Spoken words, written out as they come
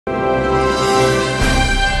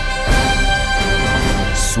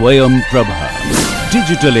Swayam Prabha.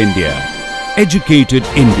 Digital India. Educated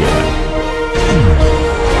India.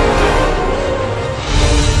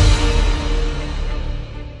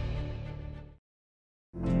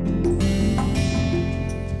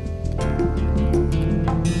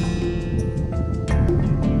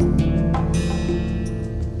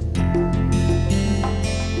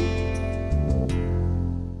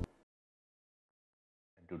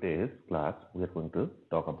 Today's class, we are going to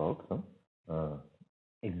talk about some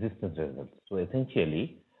existence results. So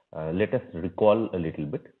essentially, let us recall a little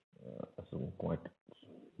bit, some quite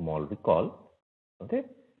small recall. Okay,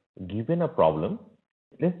 given a problem,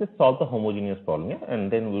 let's just solve the homogeneous problem, yeah,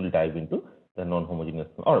 and then we will dive into the non-homogeneous,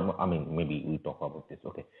 or I mean, maybe we talk about this.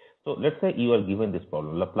 Okay, so let's say you are given this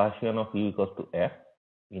problem: Laplacian of u equals to f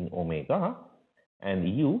in omega, and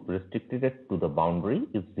u restricted it to the boundary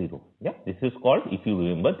is 0. Yeah, this is called, if you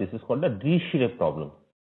remember, this is called the Dirichlet problem.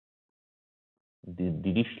 The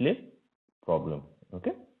Dirichlet problem.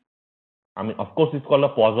 Okay. I mean, of course, it's called a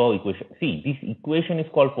Poisson equation. See, this equation is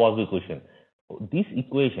called Poisson equation. This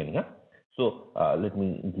equation, yeah. So let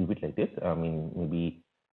me give it like this. I mean, maybe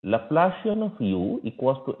Laplacian of u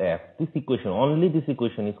equals to f. This equation, only this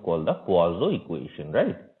equation is called the Poisson equation,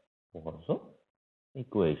 right? Poisson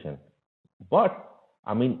equation. But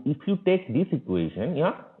I mean, if you take this equation,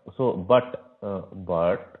 yeah. So, but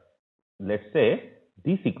let's say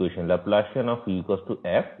this equation, Laplacian of u equals to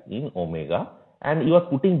f in omega, and you are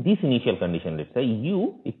putting this initial condition. Let's say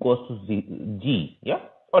u equals to g, yeah,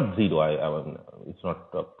 or 0. It's not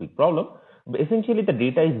a big problem. But essentially, the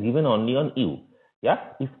data is given only on u. Yeah,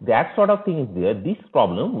 if that sort of thing is there, this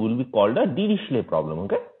problem will be called a Dirichlet problem.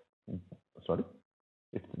 Okay, sorry,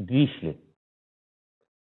 it's Dirichlet.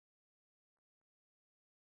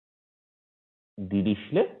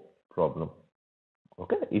 Dirichlet problem.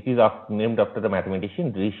 Okay, it is named after the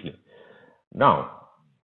mathematician Dirichlet. Now,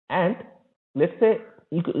 and let's say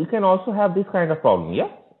you can also have this kind of problem, yeah.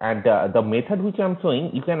 And the method which I am showing,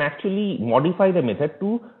 you can actually modify the method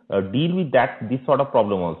to deal with this sort of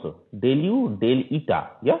problem also. Del u, del eta,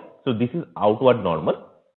 yeah. So this is outward normal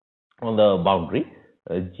on the boundary,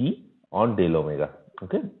 g on del omega.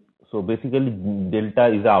 Okay. So basically, delta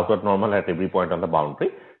is the outward normal at every point on the boundary.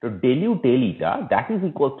 So del u del eta, that is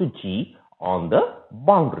equal to g on the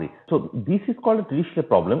boundary. So this is called a Dirichlet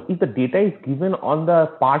problem. If the data is given on the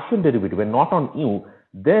partial derivative and not on u,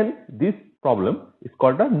 then this problem is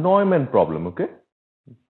called a Neumann problem. Okay,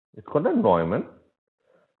 it's called a Neumann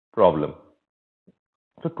problem.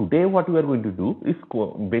 So today what we are going to do is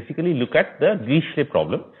basically look at the Dirichlet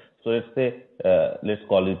problem. So let's say let's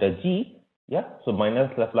call it a g. Yeah, so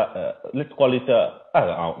minus let's call it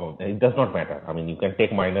it does not matter. I mean, you can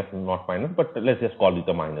take minus, not minus, but let's just call it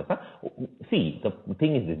a minus. Huh? See, the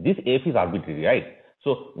thing is this f is arbitrary, right?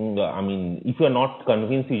 So I mean, if you are not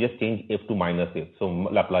convinced, you just change f to minus f. So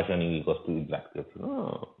Laplacian u equals to exactly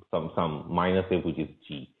some minus f, which is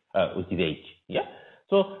g, which is h. Yeah.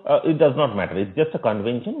 So it does not matter. It's just a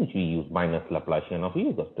convention which we use, minus Laplacian of u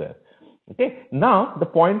equals to f. Okay, now the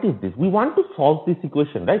point is this: we want to solve this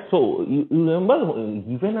equation, right? So you remember,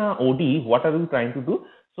 given a ODE, what are we trying to do?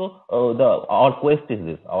 So our quest is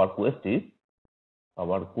this: our quest is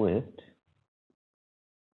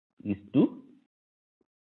to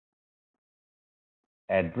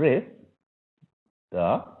address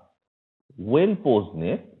the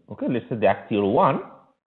well-posedness. Okay, let's say the axial 1,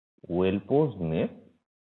 well-posedness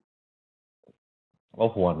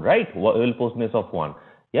of 1, right? Well-posedness of 1,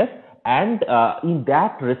 yes. And in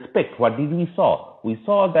that respect, what did we saw? We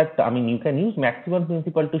saw that, I mean, you can use maximum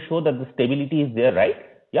principle to show that the stability is there, right?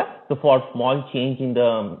 Yeah. So for small change in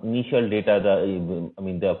the initial data,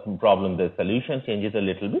 the problem, the solution changes a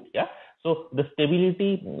little bit. Yeah. So the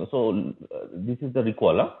stability. So this is the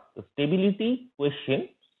recall. The stability question,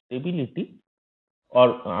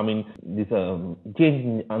 or I mean, this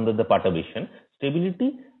change under the perturbation.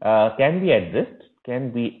 Stability can be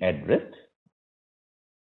addressed.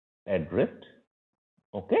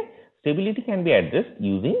 Okay, stability can be addressed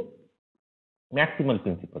using maximal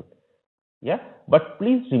principle. Yeah, but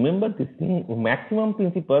please remember this thing: maximum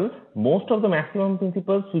principle. Most of the maximum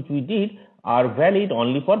principles which we did are valid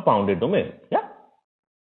only for bounded domains. Yeah,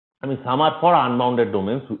 I mean, some are for unbounded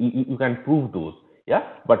domains. You can prove those. Yeah,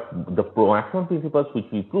 but the maximum principles which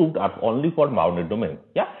we proved are only for bounded domains.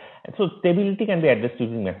 Yeah, and so stability can be addressed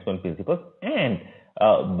using maximum principles, and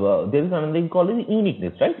there is another thing called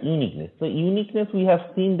uniqueness, right? Uniqueness. So uniqueness, we have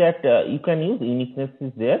seen that you can use uniqueness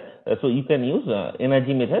is there. So you can use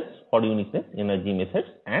energy methods for uniqueness,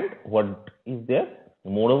 and what is there?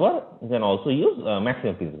 Moreover, you can also use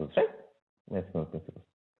maximum principles, right? Maximum principles.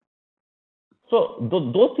 So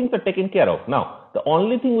those things are taken care of. Now, the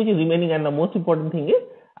only thing which is remaining and the most important thing is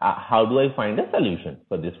how do I find a solution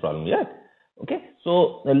for this problem? Yeah. Okay.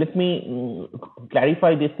 So let me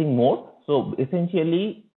clarify this thing more. So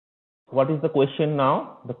essentially, what is the question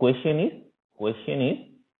now? The question is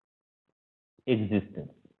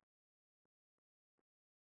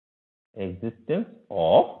existence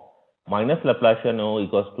of minus Laplacian O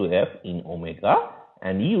equals to F in omega,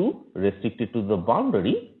 and U restricted to the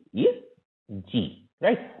boundary is G,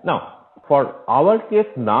 right? Now, for our case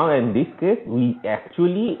now, in this case, we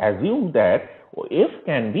actually assume that F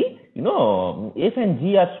can be, F and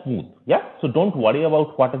G are smooth, yeah? So don't worry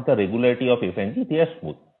about what is the regularity of F and G, they are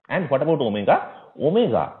smooth. And what about omega?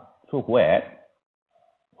 Omega, so where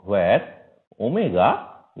omega,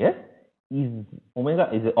 yes, omega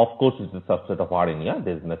is of course is a subset of Rn, yeah,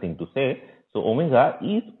 there is nothing to say. So omega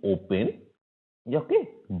is open, okay,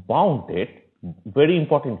 bounded, very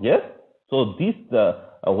important here. So this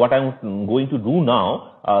what I'm going to do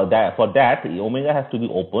now, that for that omega has to be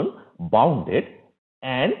open, bounded,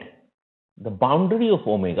 and the boundary of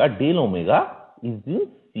omega, del omega, is in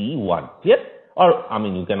C1. Yes? Or I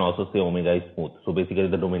mean, you can also say omega is smooth. So basically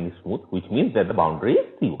the domain is smooth, which means that the boundary is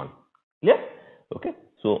C1. Yes? Okay.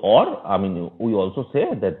 So, or I mean, we also say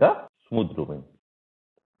that the smooth domain.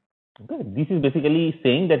 Okay. This is basically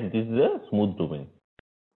saying that this is a smooth domain.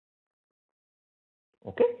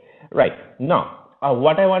 Okay. Right. Now,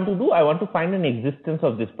 what I want to do, I want to find an existence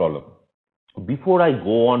of this problem. Before I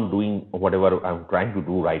go on doing whatever I'm trying to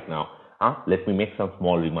do right now, let me make some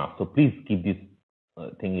small remarks. So please keep this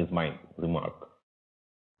thing in mind, remark.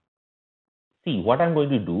 See, what I'm going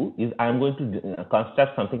to do is I'm going to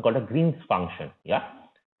construct something called a Green's function. Yeah.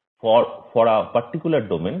 For a particular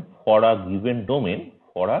domain, for a given domain,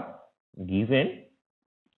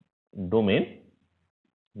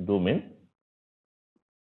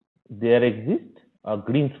 there exists a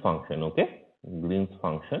Green's function, okay? Green's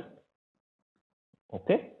function,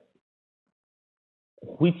 okay,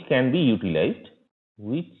 which can be utilized,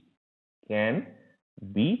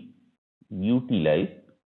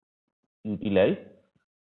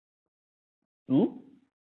 to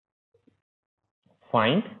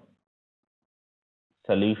find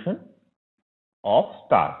solution of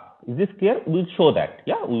stars. Is this clear? We'll show that.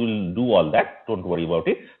 Yeah, we will do all that. Don't worry about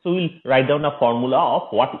it. So we'll write down a formula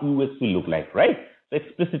of what UX will look like, right? The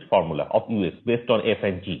explicit formula of UX based on F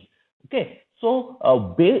and G. Okay. So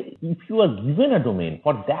if you are given a domain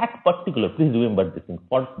for that particular, please remember this thing,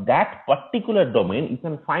 for that particular domain, you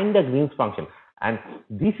can find the Green's function. And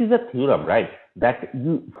this is a theorem, right? That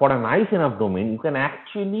you, for a nice enough domain, you can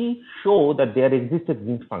actually show that there exists a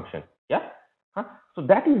Green's function. Yeah. So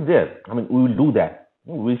that is there. I mean, we will do that.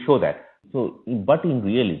 We will show that. So, but in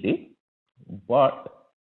reality,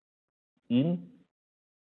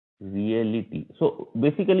 so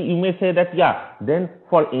basically you may say that, yeah, then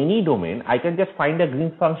for any domain, I can just find a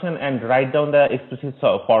Green's function and write down the explicit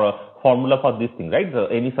for a formula for this thing, right?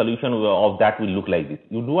 Any solution of that will look like this.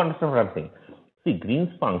 You do understand what I'm saying? See,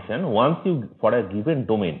 Green's function, once you, for a given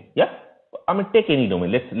domain, yeah, I mean, take any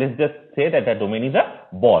domain. Let's just say that the domain is a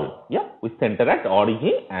ball, yeah, with center at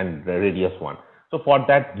origin and radius 1. So for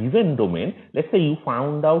that given domain, let's say you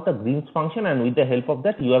found out a Green's function, and with the help of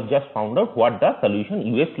that, you have just found out what the solution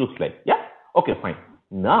UX looks like. Yeah, okay, fine.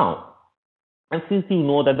 Now, and since you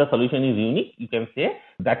know that the solution is unique, you can say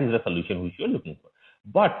that is the solution which you are looking for.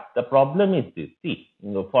 But the problem is this: see,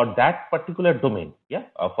 for that particular domain, yeah,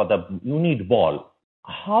 for the unit ball,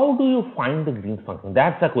 how do you find the Green's function?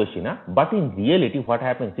 That's the question. But in reality, what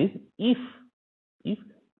happens is, if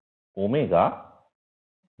omega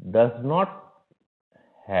does not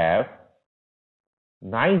have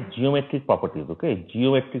nice geometric properties, okay,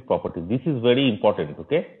 geometric properties, this is very important,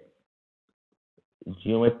 okay,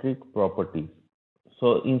 geometric properties.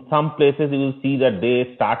 So in some places you will see that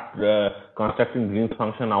they start constructing Green's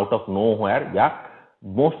function out of nowhere. Yeah,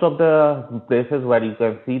 most of the places where you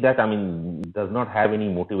can see that, I mean, does not have any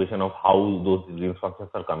motivation of how those Green's functions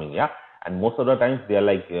are coming. Yeah, and most of the times they are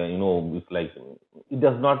like, it's like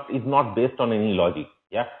it's not based on any logic.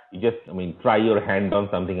 Yeah, you just, I mean, try your hand on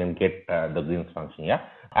something and get the Green's function. Yeah,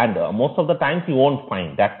 and most of the times you won't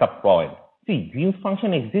find. That's the point. See, Green's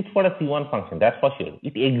function exists for a C1 function. That's for sure.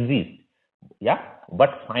 It exists. Yeah,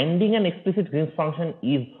 but finding an explicit Green's function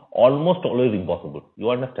is almost always impossible. You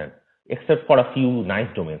understand? Except for a few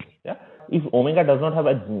nice domains. Yeah, if omega does not have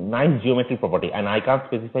a nice geometric property, and I can't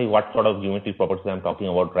specify what sort of geometric properties I'm talking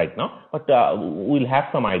about right now, but we'll have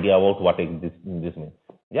some idea about what this means.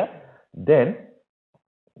 Yeah, then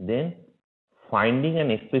finding an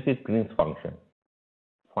explicit Green's function,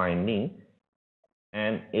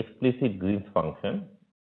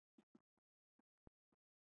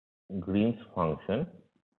 Green's function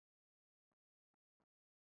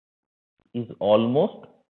is almost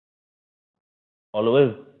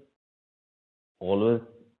always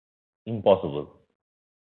impossible.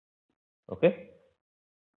 Okay.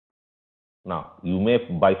 Now you may,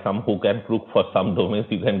 by some hook and crook, for some domains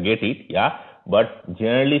you can get it, yeah. But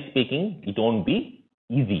generally speaking, it won't be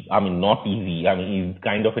easy. I mean, not easy. I mean, it's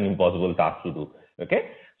kind of an impossible task to do.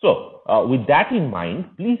 Okay. So with that in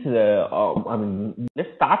mind, please, let's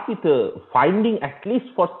start with finding at least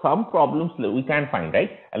for some problems we can find, right?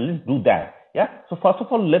 And let's do that. Yeah. So first of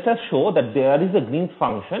all, let us show that there is a Green's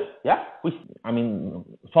function, yeah, which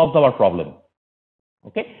solves our problem.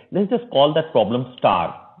 Okay. Let's just call that problem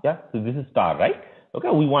star. Yeah. So this is star, right? Okay.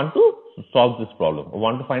 We want to solve this problem. We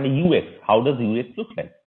want to find a ux. How does ux look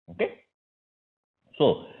like? Okay.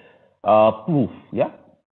 So proof. Yeah.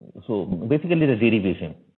 So basically the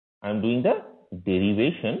derivation. I'm doing the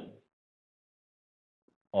derivation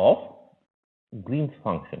of Green's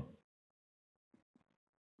function.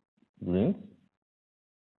 Green's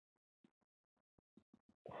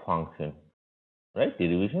function, right?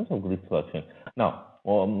 Derivations of Green's function. Now,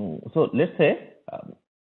 so let's say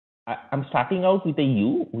I'm starting out with a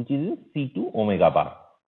u which is C2 omega bar.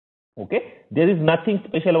 Okay, there is nothing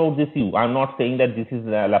special about this u. I'm not saying that this is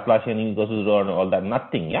Laplacian u equals to 0 or all that.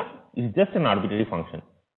 Nothing. Yeah, it's just an arbitrary function.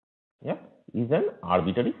 Yeah, is an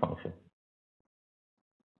arbitrary function.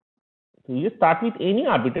 So you start with any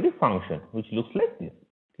arbitrary function which looks like this.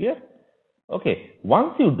 Clear? Okay.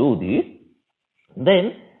 Once you do this,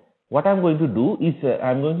 then what I'm going to do is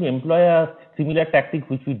I'm going to employ a similar tactic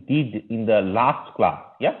which we did in the last class.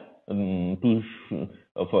 Yeah, for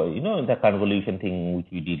the convolution thing which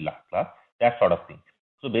we did last class, that sort of thing.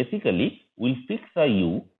 So basically, we'll fix a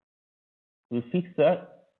u, we'll fix a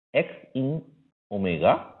x in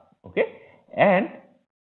omega. Okay, and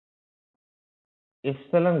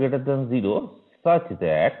epsilon greater than 0 such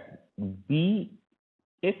that bx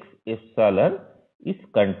epsilon is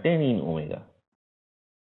contained in omega.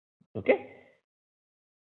 Okay,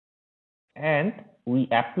 and we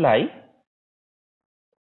apply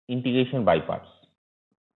integration by parts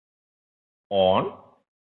on,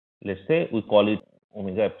 let's say we call it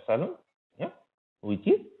omega epsilon, yeah, which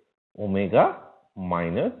is omega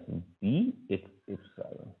minus bx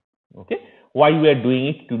epsilon. Okay, why we are doing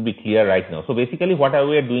it to be clear right now. So basically what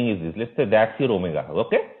we are doing is this. Let's say that's your omega.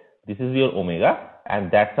 Okay, this is your omega and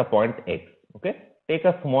that's a point x. Okay, take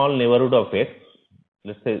a small neighborhood of x.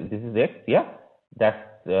 Let's say this is x. Yeah, that's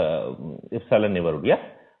epsilon neighborhood. Yeah,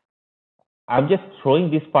 I'm just throwing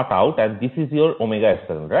this part out and this is your omega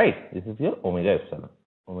epsilon, right? This is your omega epsilon.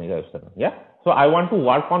 Yeah, so I want to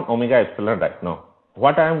work on omega epsilon right now.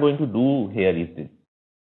 What I am going to do here is this.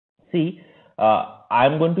 See, I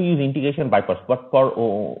am going to use integration by parts, but for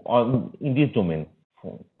in this domain,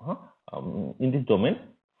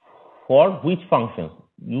 for which functions?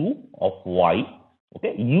 U of y.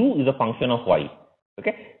 Okay, u is a function of y.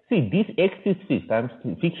 Okay, see, this x is fixed. I am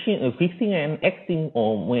fixing an x in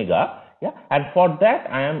omega. Yeah, and for that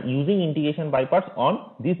I am using integration by parts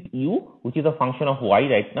on this u, which is a function of y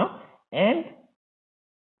right now, and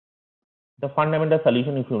the fundamental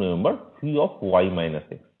solution, if you remember, phi of y minus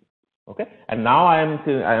x. Okay, and now I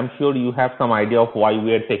am sure you have some idea of why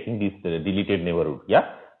we are taking this deleted neighborhood.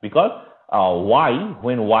 Yeah, because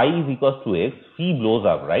when y is equals to x, phi blows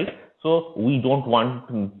up, right? So we don't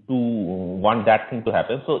want that thing to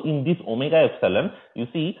happen. So in this omega epsilon, you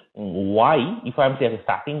see y, if I'm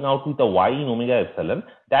starting out with a y in omega epsilon,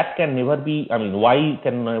 that can never be, y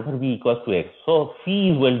can never be equals to x. So phi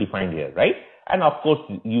is well defined here, right? And of course,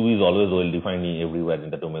 u is always well defined everywhere in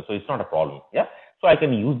the domain. So it's not a problem. Yeah. So I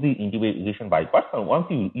can use the integration by parts. And once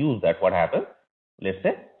you use that, what happens? Let's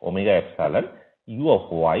say omega epsilon u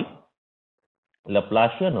of y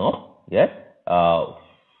Laplacian of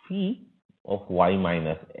phi of y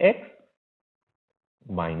minus x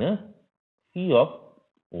minus phi of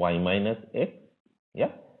y minus x,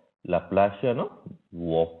 yeah, Laplacian of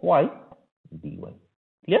u of y dy.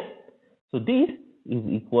 Clear? So this is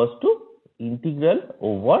equals to integral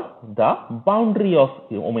over the boundary of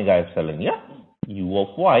omega epsilon, yeah, u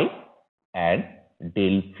of y and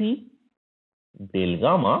del phi del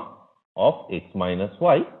gamma of x minus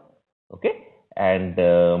y, okay, and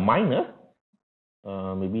minus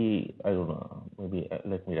maybe I don't know, maybe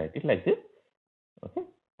let me write it like this, okay,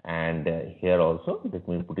 and here also let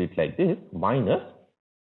me put it like this, minus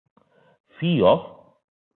phi of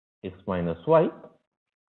x minus y,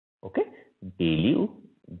 okay, del u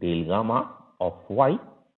del gamma of y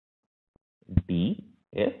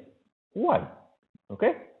ds y.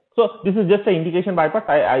 Okay, so this is just an integration by parts.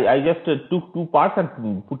 I just took two parts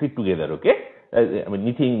and put it together. Okay, I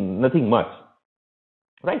mean, nothing much,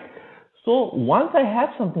 right? So once I have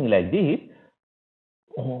something like this,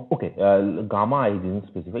 okay, gamma I didn't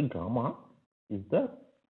specify. Gamma is the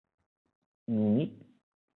unit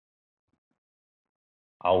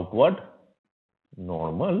outward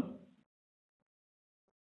normal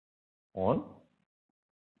on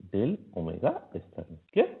del omega epsilon.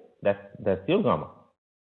 Clear? That's your gamma.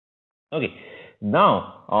 Okay.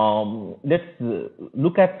 Now let's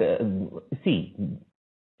look at see.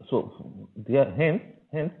 So there,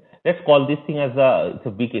 hence, let's call this thing as it's a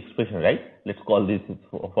big expression, right? Let's call this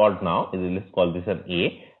for now. Let's call this an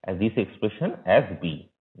A, and this expression as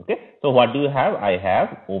B. Okay. So what do you have? I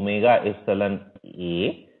have omega epsilon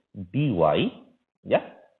A dy. Yeah.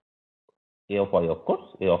 A of y, of course.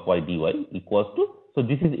 A of y dy equals to. So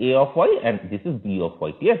this is A of y and this is B of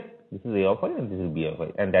y. Yes. This is A of y and this is B of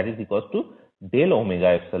y, and that is equals to del omega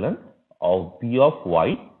epsilon of B of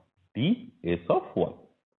y ds of y.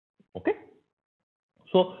 Okay.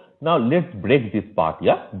 So now let's break this part.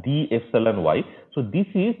 Yeah, d epsilon y. So this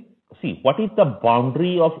is, see, what is the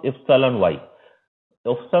boundary of epsilon y?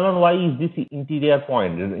 Epsilon y is this interior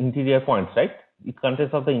points, right? It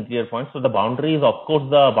consists of the interior points. So the boundary is, of course,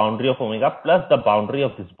 the boundary of omega plus the boundary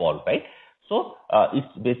of this ball, right? So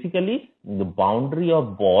it's basically the boundary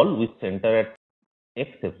of ball with center at x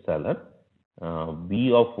epsilon,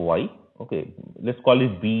 b of y. Okay, let's call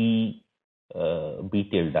it b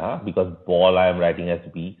tilde, because ball I am writing as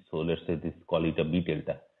b. So let's say this, call it a b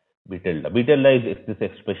tilde. B tilde is this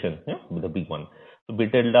expression, yeah, the big one. So b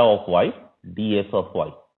tilde of y ds of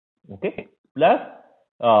y. Okay, plus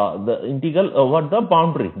the integral over the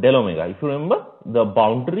boundary del omega. If you remember, the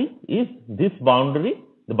boundary is this boundary.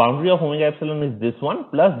 The boundary of omega epsilon is this one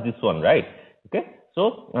plus this one, right? Okay,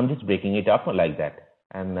 so I'm just breaking it up like that,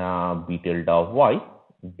 and b tilde of y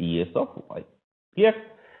ds of y. Clear?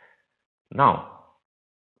 Now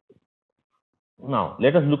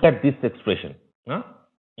let us look at this expression.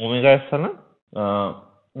 Omega epsilon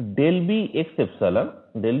del b x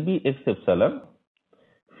epsilon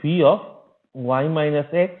phi of y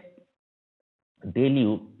minus x del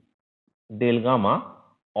u del gamma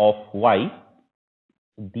of y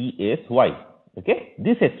ds y. Okay,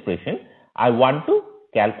 this expression I want to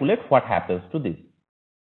calculate what happens to this.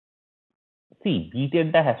 See, b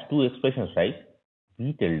tilde has two expressions, right?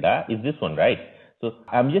 B tilde is this one, right? So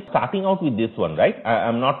I'm just starting out with this one, right?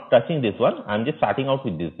 I'm not touching this one. I'm just starting out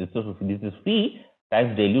with this. This is phi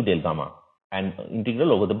times del u del gamma and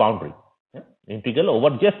integral over the boundary. Yeah? Integral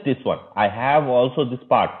over just this one. I have also this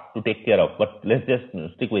part to take care of, but let's just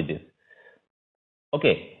stick with this.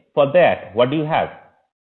 Okay, for that, what do you have?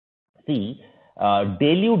 See,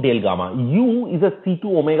 del u del gamma. U is a C2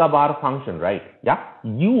 omega bar function, right? Yeah,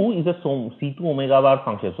 U is a C2 omega bar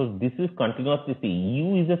function. So this is continuously C.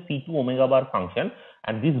 U is a C2 omega bar function,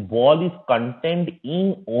 and this ball is contained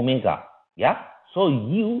in omega. Yeah, so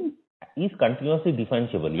U is continuously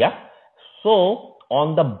differentiable. Yeah, so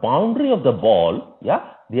on the boundary of the ball,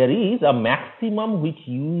 yeah, there is a maximum which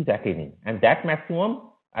U is attaining, and that maximum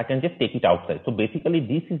I can just take it outside. So basically,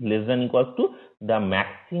 this is less than equals to the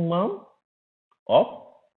maximum of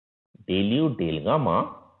del u del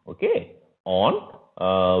gamma, okay,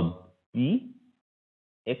 on b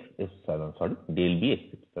x epsilon, del b x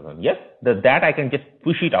epsilon. Yes, that I can just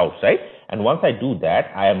push it outside, and once I do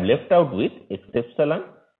that, I am left out with x epsilon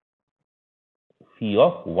phi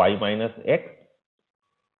of y minus x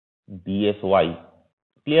ds y.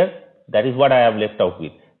 Clear? That is what I have left out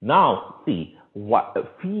with. Now see, what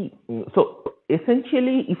phi. So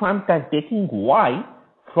essentially, if I'm taking y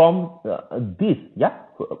from this, yeah,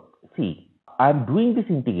 see, I'm doing this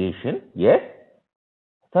integration, yes,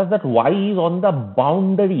 such that y is on the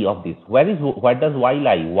boundary of this. Where does y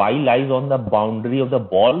lie? Y lies on the boundary of the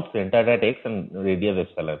ball centered at x and radius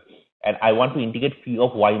epsilon, and I want to integrate phi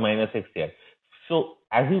of y minus x here. So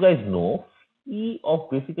as you guys know, phi of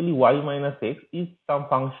basically y minus x is some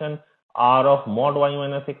function r of mod y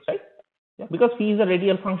minus x, right? Yeah, because phi is a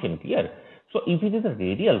radial function here. So if it is a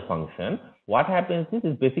radial function, what happens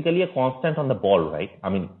is basically a constant on the ball, right? I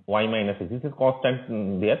mean, y minus x, this is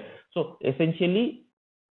constant there. So essentially,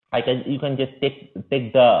 you can just take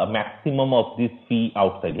the maximum of this phi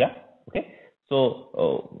outside. Yeah. Okay.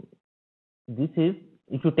 So this is,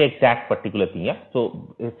 if you take that particular thing. Yeah.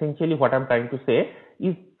 So essentially, what I'm trying to say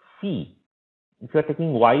is phi. If you are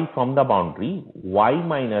taking y from the boundary, y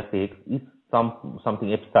minus x is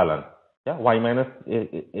something epsilon. Yeah, y minus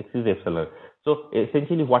x is epsilon. So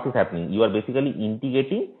essentially what is happening, you are basically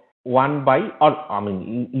integrating 1 by, or I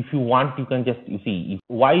mean, if you want, you can just, you see, if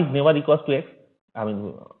y is never equals to x, I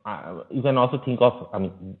mean, you can also think of, I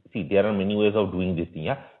mean, see, there are many ways of doing this thing.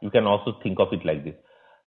 Yeah, you can also think of it like this: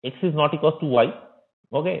 x is not equals to y,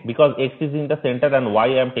 okay, because x is in the center and y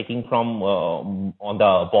I am taking from on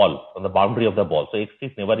the ball, on the boundary of the ball. So x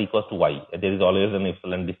is never equals to y. There is always an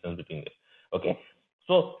epsilon distance between them. Okay,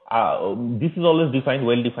 so this is always defined,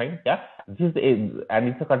 well defined. Yeah, this is and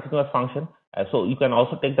it's a continuous function. So you can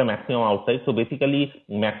also take the maximum outside. So basically,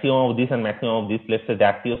 maximum of this and maximum of this. Let's say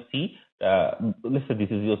that's your c. Let's say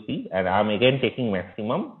this is your c, and I'm again taking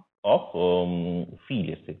maximum of phi.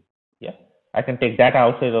 Let's say, yeah, I can take that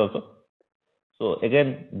outside also. So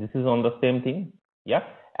again, this is on the same thing, yeah.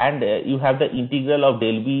 And you have the integral of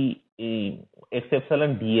del b x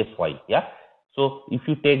epsilon dsy, yeah. So if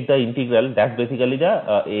you take the integral, that's basically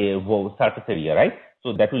the surface area, right?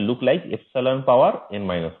 So that will look like epsilon power n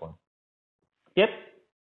minus 1. Yes,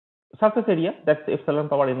 surface area, that's epsilon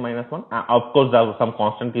power n minus 1. Of course, there some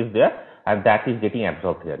constant is there, and that is getting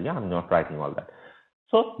absorbed here. Yeah, I'm not writing all that.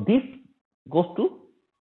 So this goes to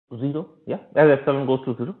 0, yeah, as epsilon goes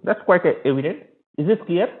to 0. That's quite evident. Is this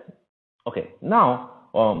clear? Okay. Now,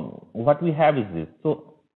 what we have is this.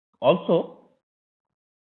 So also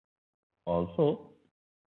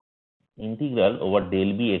integral over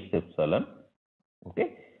del b x epsilon,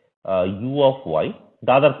 okay, u of y,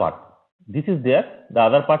 the other part, this is there, the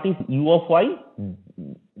other part is u of y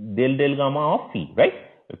del gamma of phi, right?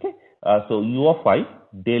 Okay, so u of y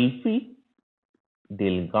del phi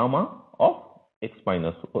del gamma of x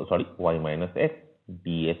minus, y minus x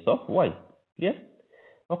ds of y. Clear?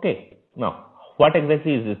 Okay. Now, what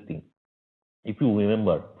exactly is this thing? If you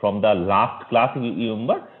remember from the last class, you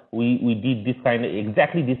remember we did this kind of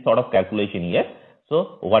exactly this sort of calculation here.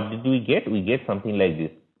 So what did we get? We get something like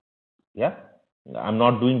this. Yeah, I'm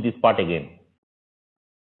not doing this part again.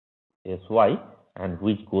 Sy, and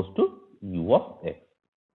which goes to u of x.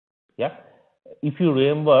 Yeah. If you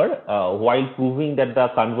remember, while proving that the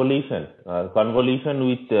convolution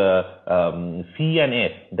with phi and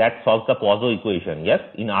s, that solves the Poisson equation, yes,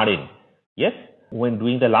 in Rn, yes, when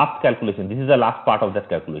doing the last calculation, this is the last part of that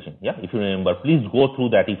calculation, yeah, if you remember, please go through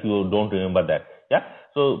that if you don't remember that, yeah.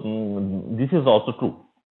 So this is also true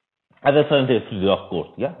as a certain test, of course,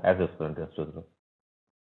 yeah, as a certain test.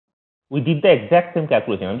 We did the exact same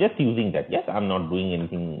calculation. I'm just using that, yes, I'm not doing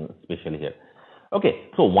anything special here. Okay,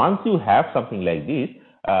 so once you have something like this,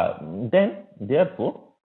 then therefore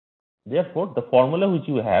the formula which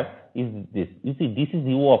you have is this. You see, this is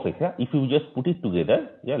u of x. Yeah? If you just put it together,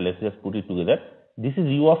 yeah, let's just put it together. This is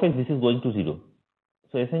u of x. This is going to 0.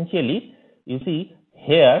 So essentially, you see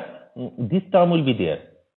here, this term will be there.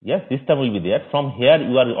 Yes, this term will be there. From here,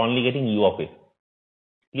 you are only getting u of x.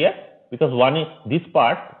 Clear? Because one is this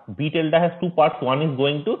part, b tilde has two parts. One is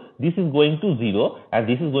going to, this is going to 0 and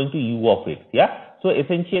this is going to u of x. Yeah. So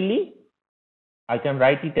essentially, I can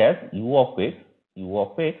write it as u of x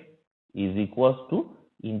is equals to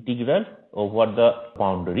integral over the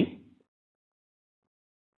boundary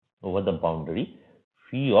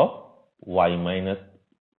phi of y minus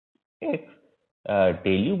x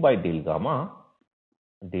del u by del gamma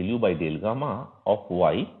of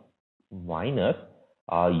y minus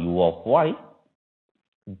u of y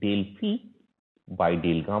del phi by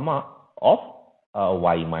del gamma of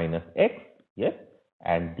y minus x, yes,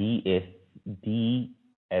 and dsy,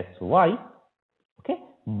 okay,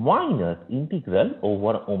 minus integral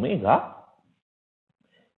over omega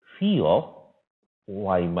phi of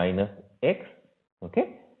y minus x,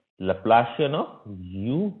 okay, Laplacian of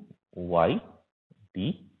u y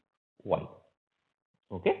dy,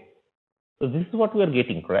 okay. So this is what we are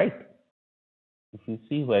getting, right? If you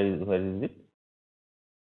see, where is it?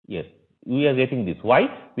 Yes, we are getting this. Why?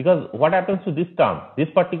 Because what happens to this term? This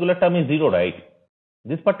particular term is 0, right?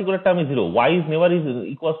 This particular term is 0. Y is never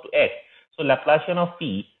equals to x. So Laplacian of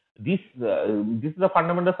phi, this is the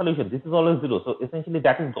fundamental solution. This is always 0. So essentially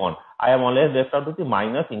that is gone. I am always left out with the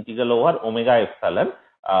minus integral over omega epsilon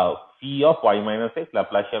phi of y minus x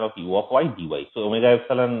Laplacian of u of y dy. So omega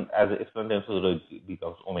epsilon, as epsilon tends to 0,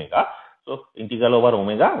 becomes omega. So integral over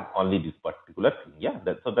omega, only this particular thing. Yeah.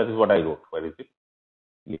 So that is what I wrote. Where is it?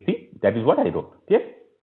 You see, that is what I wrote. Yes.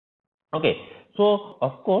 Okay. So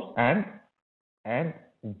of course, and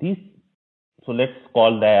this. So let's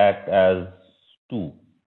call that as 2.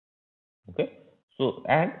 Okay. So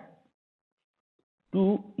and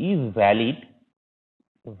 2 is valid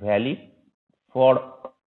for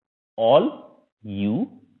all u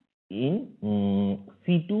in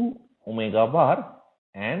C2 omega bar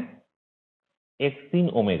and x in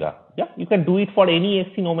omega. Yeah, you can do it for any x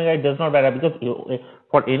in omega. It does not matter, because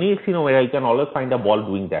for any x in omega, you can always find a ball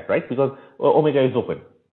doing that, right? Because omega is open.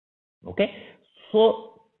 Okay.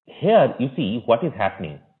 So here you see what is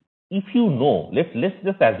happening. If you know, let's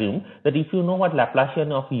just assume that if you know what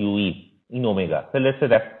Laplacian of u is in omega, so let's say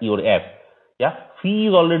that's your f. Yeah, phi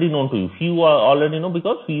is already known to you. Phi you already know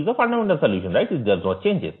because phi is a fundamental solution, right? It does not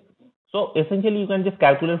change it. So essentially, you can just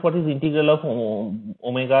calculate what is integral of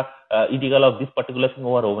omega, integral of this particular thing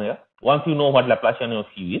over omega. Once you know what Laplacian of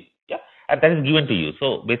u is, yeah, and that is given to you.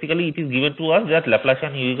 So basically, it is given to us that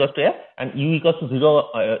Laplacian u equals to f and u equals to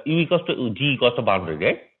 0, u equals to g equals to boundary,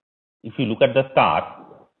 right? If you look at the star,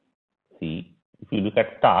 see, if you look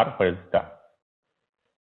at star, where is star?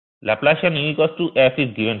 Laplacian u equals to f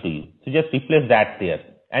is given to you. So just replace that there.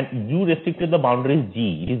 And u restricted the boundary is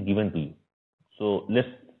g, it is given to you. So let's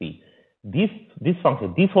see. This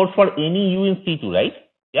function, this holds for any u in C2, right?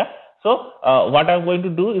 Yeah. So what I'm going to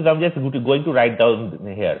do is I'm just going to write down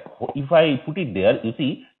here. If I put it there, you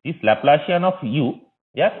see this Laplacian of u,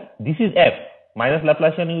 yeah, this is f minus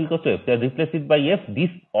Laplacian u equals to f. So replace it by f.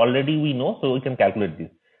 This already we know, so we can calculate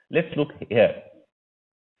this. Let's look here.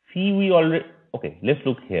 See, we already okay. Let's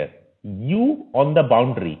look here. U on the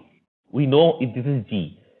boundary, we know this is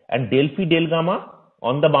g, and del phi del gamma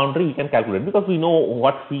on the boundary we can calculate because we know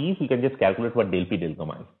what phi is. We can just calculate what del phi del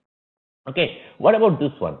gamma is. Okay. What about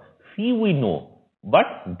this one? Phi we know,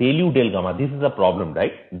 but del u del gamma, this is a problem,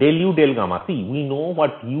 right? Del u del gamma. See, we know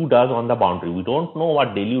what u does on the boundary. We don't know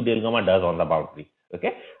what del u del gamma does on the boundary.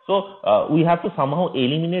 Okay. So we have to somehow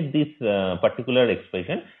eliminate this particular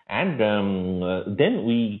expression, and then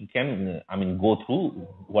we can, go through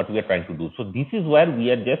what we are trying to do. So this is where we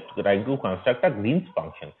are just trying to construct a Green's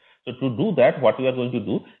function. So to do that, what we are going to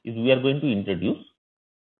do is we are going to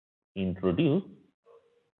introduce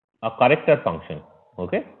a corrector function.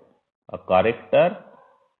 Okay, a corrector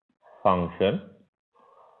function.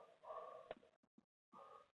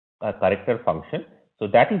 So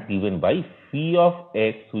that is given by phi of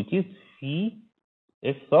x, which is phi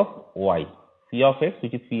x of y. Phi of x,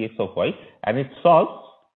 which is phi x of y, and it solves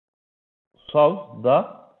the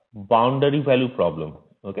boundary value problem.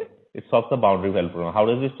 Okay, it solves the boundary value problem. How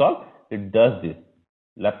does it solve? It does this.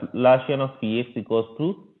 Laplacian of phi x equals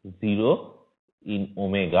to 0 in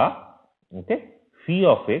omega. Okay, phi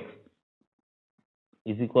of x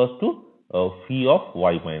is equals to phi of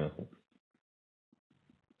y minus x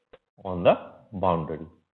on the boundary.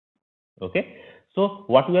 Okay, so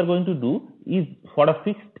what we are going to do is for a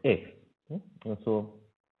fixed x. So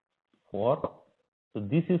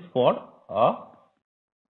this is for a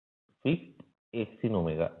fixed x in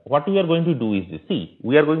omega. What we are going to do is this. See,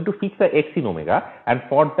 we are going to fix the x in omega, and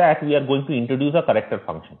for that we are going to introduce a corrector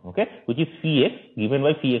function, okay, which is phi x given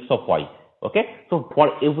by phi x of y. Okay, so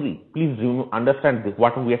for every, please understand this,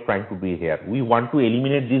 what we are trying to do here. We want to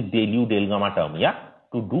eliminate this del u del gamma term. Yeah,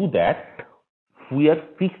 to do that, we are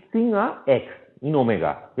fixing a x in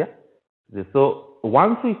omega. Yeah, so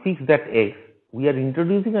once we fix that x, we are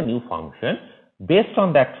introducing a new function based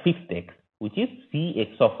on that fixed x, which is phi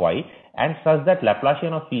x of y, and such that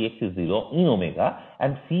Laplacian of phi x is 0 in omega,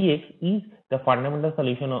 and phi x is the fundamental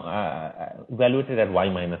solution evaluated at y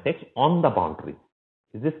minus x on the boundary.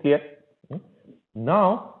 Is this clear?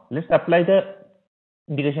 Now let's apply the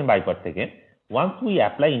integration by parts again. Once we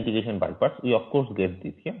apply integration by parts, we of course get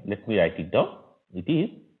this here. Let me write it down. It is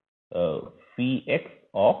phi x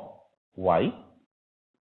of y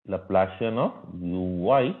Laplacian of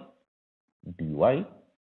uy dy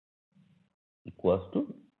equals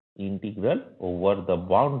to integral over the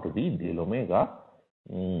boundary del omega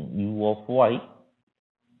u of y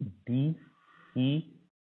d phi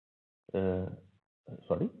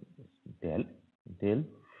del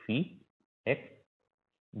phi x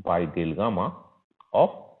by del gamma of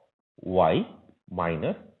y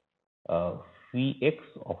minus phi x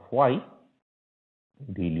of y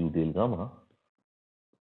del u del gamma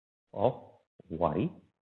of y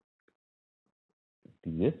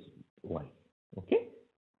ds y.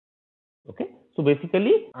 Okay, so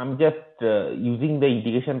basically I'm just using the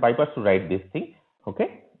integration by parts to write this thing.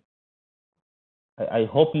 Okay, I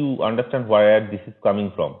hope you understand where this is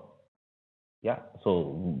coming from. Yeah,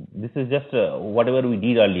 so this is just whatever we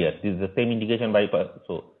did earlier. This is the same integration by parts.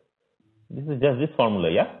 So this is just this formula.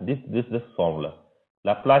 Yeah, this formula.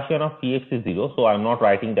 Laplacian of phi x is 0, so I'm not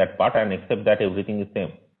writing that part, and except that everything is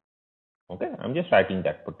same. Okay, I'm just writing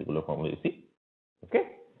that particular formula. You see. Okay,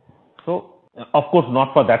 so of course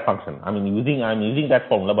not for that function. I'm using that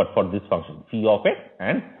formula, but for this function phi of x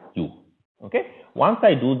and u. Okay, once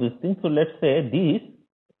I do this thing, so let's say this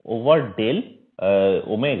over del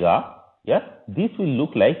omega. Yeah, this will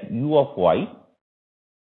look like u of y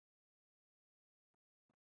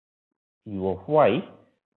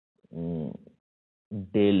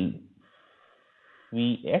del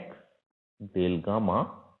phi x del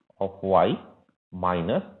gamma of y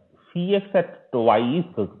minus phi x at y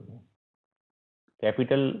is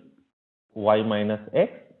capital Y minus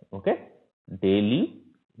x, okay, del u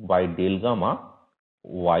by del gamma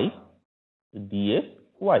y ds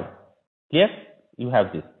y. Clear? You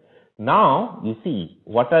have this. Now you see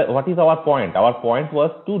what is our point? Our point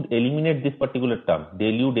was to eliminate this particular term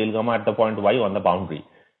del u del gamma at the point y on the boundary,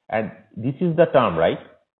 and this is the term, right?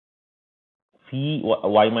 Phi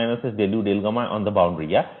y minus s del u del gamma on the boundary.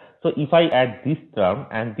 Yeah. So if I add this term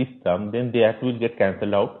and this term, then they will get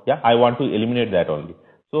cancelled out. Yeah. I want to eliminate that only.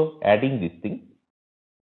 So adding this thing.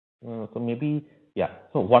 So maybe, yeah.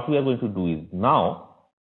 So what we are going to do is now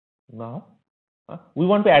we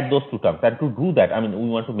want to add those two terms, and to do that, I mean, we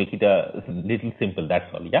want to make it a little simple.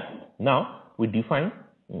 That's all. Yeah. Now we define.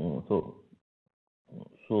 So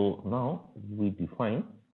now we define.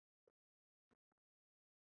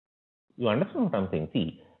 You understand what I'm saying?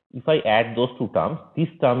 See, if I add those two terms, this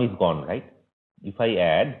term is gone, right? If I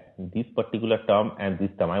add this particular term and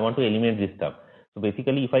this term, I want to eliminate this term. So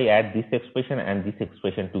basically, if I add this expression and this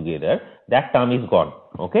expression together, that term is gone,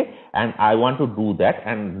 okay? And I want to do that,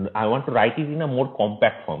 and I want to write it in a more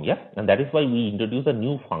compact form, yeah? And that is why we introduce a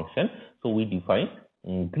new function. So we define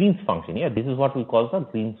Green's function, yeah? This is what we call the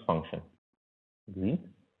Green's function. Green's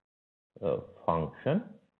function,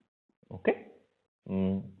 okay?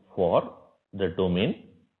 For the domain.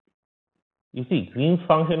 You see, Green's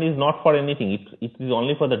function is not for anything. It is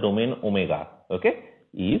only for the domain omega, okay?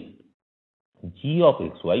 Is g of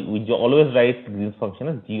xy, we always write Green's function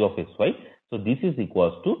as g of xy. So this is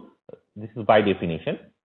equals to, this is by definition,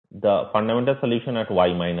 the fundamental solution at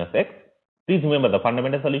y minus x. Please remember, the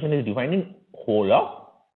fundamental solution is defined in whole of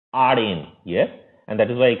Rn here, and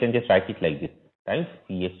that is why I can just write it like this, times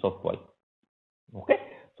Px of y. Okay.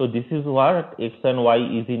 So this is what x and y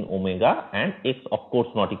is in omega, and x of course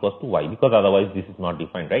not equals to y, because otherwise this is not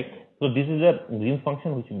defined, right? So this is a Green's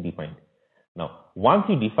function which is defined. Now, once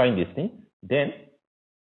you define this thing, then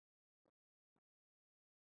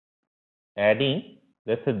adding,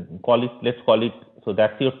 let's call it, so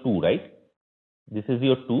that's your 2, right? This is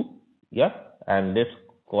your 2, yeah, and let's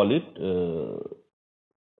call it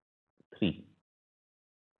 3.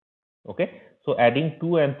 Okay, so adding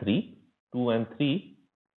 2 and 3,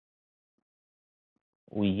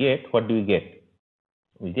 we get, what do we get?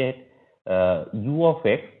 We get u of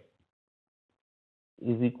x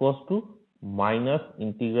is equals to minus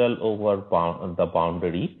integral over the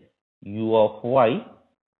boundary u of y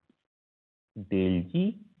del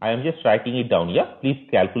g. I am just writing it down. Yeah, please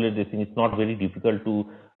calculate this thing. It's not very difficult to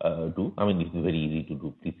do. I mean, it's very easy to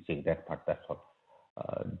do. Please check that part. That's all.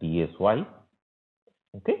 Dsy,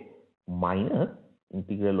 okay, minus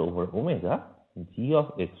integral over omega g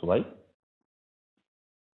of xy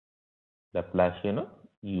Laplacian of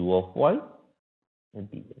u of y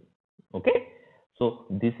ds. Okay. So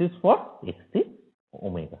this is for x is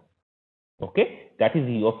omega. Okay, that is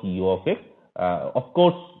u of x. Of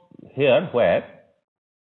course, here where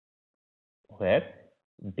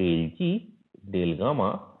del g del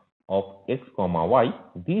gamma of x comma y,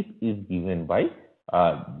 this is given by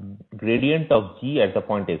gradient of g at the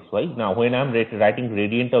point xy. Now, when I am writing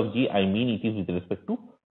gradient of g, I mean it is with respect to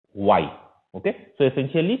y. Okay, so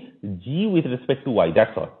essentially g with respect to y.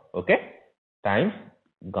 That's all. Okay, times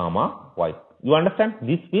gamma y. You understand?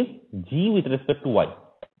 This is g with respect to y.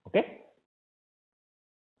 Okay,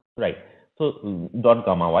 right. So dot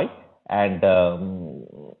gamma y, and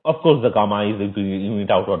of course the gamma is the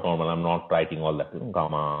unit outward normal. I'm not writing all that.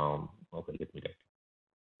 Gamma. Okay, let me write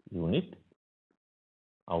unit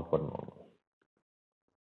outward normal,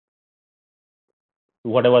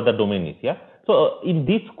 whatever the domain is. Yeah. So in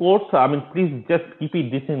this course, I mean, please just keep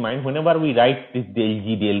this in mind. Whenever we write this del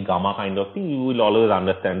g del gamma kind of thing, you will always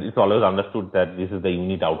understand. It's always understood that this is the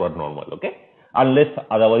unit outward normal. Okay, unless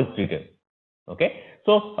otherwise written. Okay,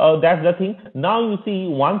 so that's the thing. Now you see,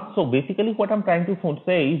 so basically what I'm trying to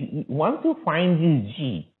say is, once you find this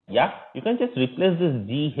g, yeah, you can just replace this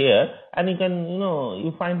g here, and you can,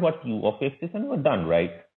 you find what u of x is, and we're done,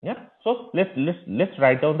 right? Yeah. So let's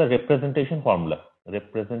write down the representation formula.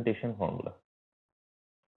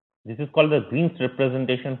 This is called the Green's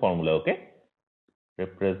representation formula. Okay,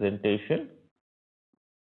 representation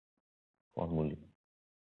formula.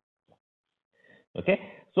 Okay,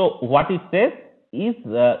 so what it says is,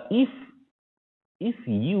 if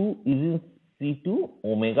u is in C2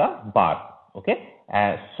 omega bar, okay,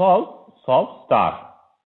 solve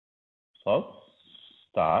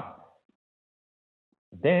star,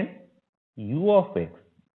 then u of x,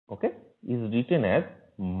 okay, is written as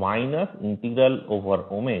minus integral over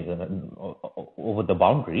omega over the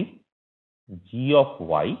boundary g of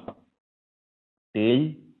y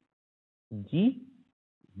del G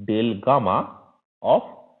del gamma of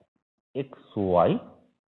xy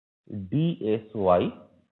dsy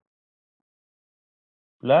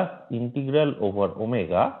plus integral over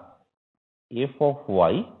omega f of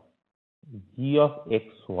y g of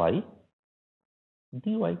xy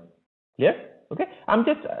dy. Clear? Okay.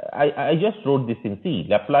 I just wrote this in C.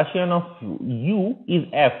 Laplacian of u is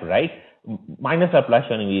f, right? Minus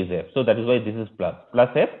Laplacian u is f. So that is why this is plus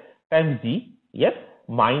f times g. Yes.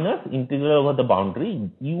 Minus integral over the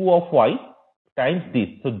boundary u of y times this.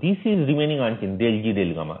 So this is remaining unchanged, del g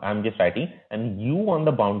del gamma. I am just writing, and u on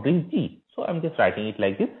the boundary is g. So I am just writing it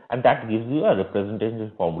like this, and that gives you a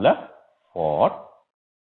representation formula for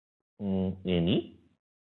any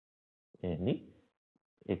x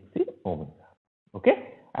in omega. Okay,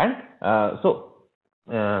 and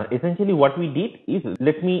essentially what we did is,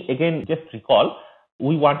 let me again just recall,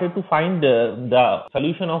 we wanted to find the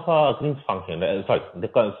solution of a Green's function,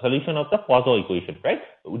 the solution of the Poisson equation, right,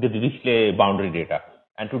 with the Dirichlet boundary data.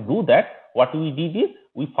 And to do that, what we did is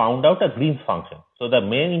we found out a Green's function. So the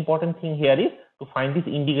main important thing here is to find this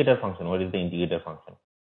indicator function. What is the indicator function?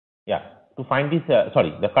 Yeah, to find this,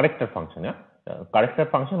 the corrector function. Yeah, corrector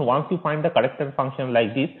function. Once you find the corrector function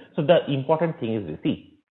like this, so the important thing is this. See,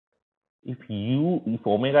 if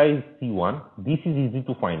omega is C1, this is easy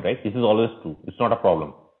to find, right? This is always true. It's not a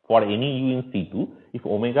problem. For any u in C2, if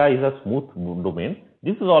omega is a smooth domain,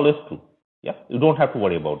 this is always true. Yeah, you don't have to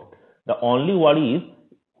worry about it. The only worry is,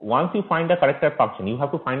 once you find a corrector function, you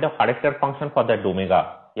have to find a corrector function for that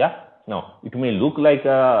omega. Yeah. Now, it may look like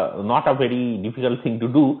not a very difficult thing to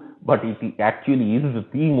do, but it actually is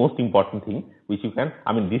the most important thing which you can,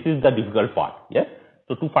 this is the difficult part. Yes.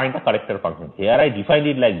 So to find a corrector function, here I defined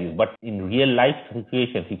it like this, but in real life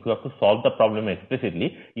situations, if you have to solve the problem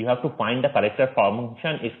explicitly, you have to find the corrector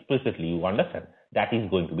function explicitly. You understand? That is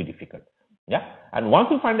going to be difficult. Yeah. And once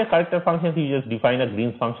you find the corrector function, you just define a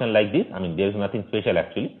Green's function like this. There is nothing special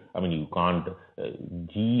actually. You can't,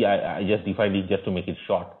 G, I just defined it just to make it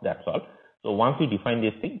short. That's all. So once you define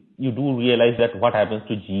this thing, you do realize that what happens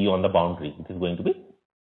to G on the boundary, it is going to be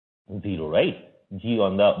 0, right? G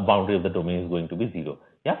on the boundary of the domain is going to be 0.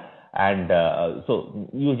 Yeah. And so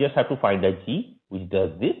you just have to find a G which does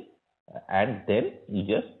this, and then you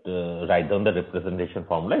just write down the representation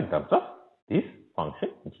formula in terms of this function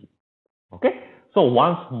G. Okay. So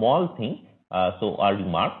one small thing, so a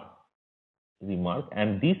remark,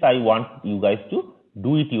 and this I want you guys to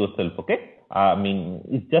do it yourself. Okay.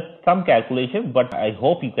 It's just some calculation, but I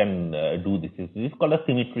hope you can do this. This is called a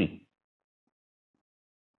symmetry.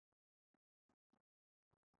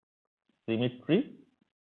 Symmetry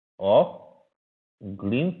of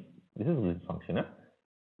Green's, this is Green's function.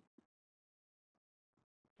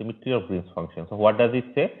 Symmetry of Green's function. So what does it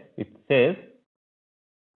say? It says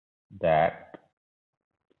that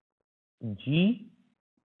G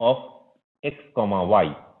of x comma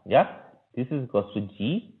y, yeah, this is equals to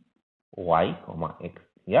G y comma x.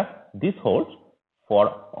 Yeah, this holds for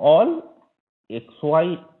all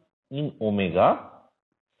xy in omega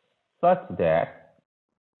such that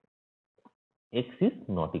x is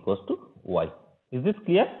not equals to y. Is this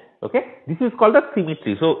clear? Okay, this is called a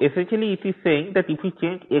symmetry. So essentially it is saying that if you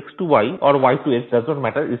change x to y or y to x, does not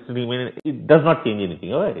matter, it does not change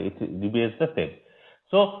anything. All right, it remains the same.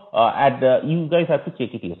 So you guys have to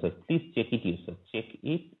check it yourself. Please check it yourself. Check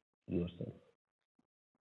it yourself.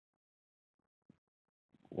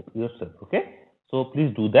 Okay. So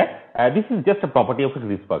please do that. This is just a property of a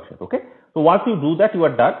Green's function. Okay. So once you do that, you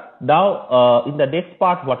are done. Now, in the next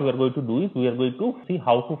part, what we are going to do is we are going to see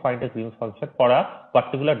how to find a Green's function for a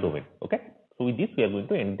particular domain. Okay. So with this, we are going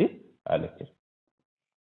to end this lecture.